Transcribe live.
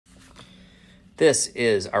This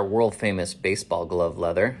is our world-famous baseball glove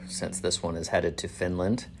leather, since this one is headed to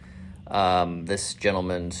Finland. This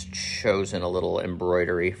gentleman's chosen a little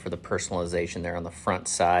embroidery for the personalization there on the front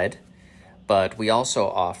side. But we also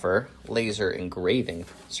offer laser engraving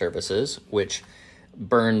services, which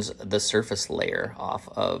burns the surface layer off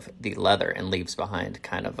of the leather and leaves behind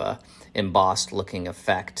kind of a embossed-looking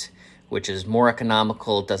effect, which is more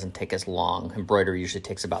economical, doesn't take as long. Embroidery usually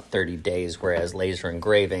takes about 30 days, whereas laser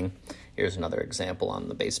engraving, here's another example on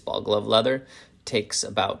the baseball glove leather, takes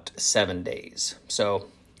about 7 days. So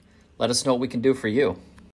let us know what we can do for you.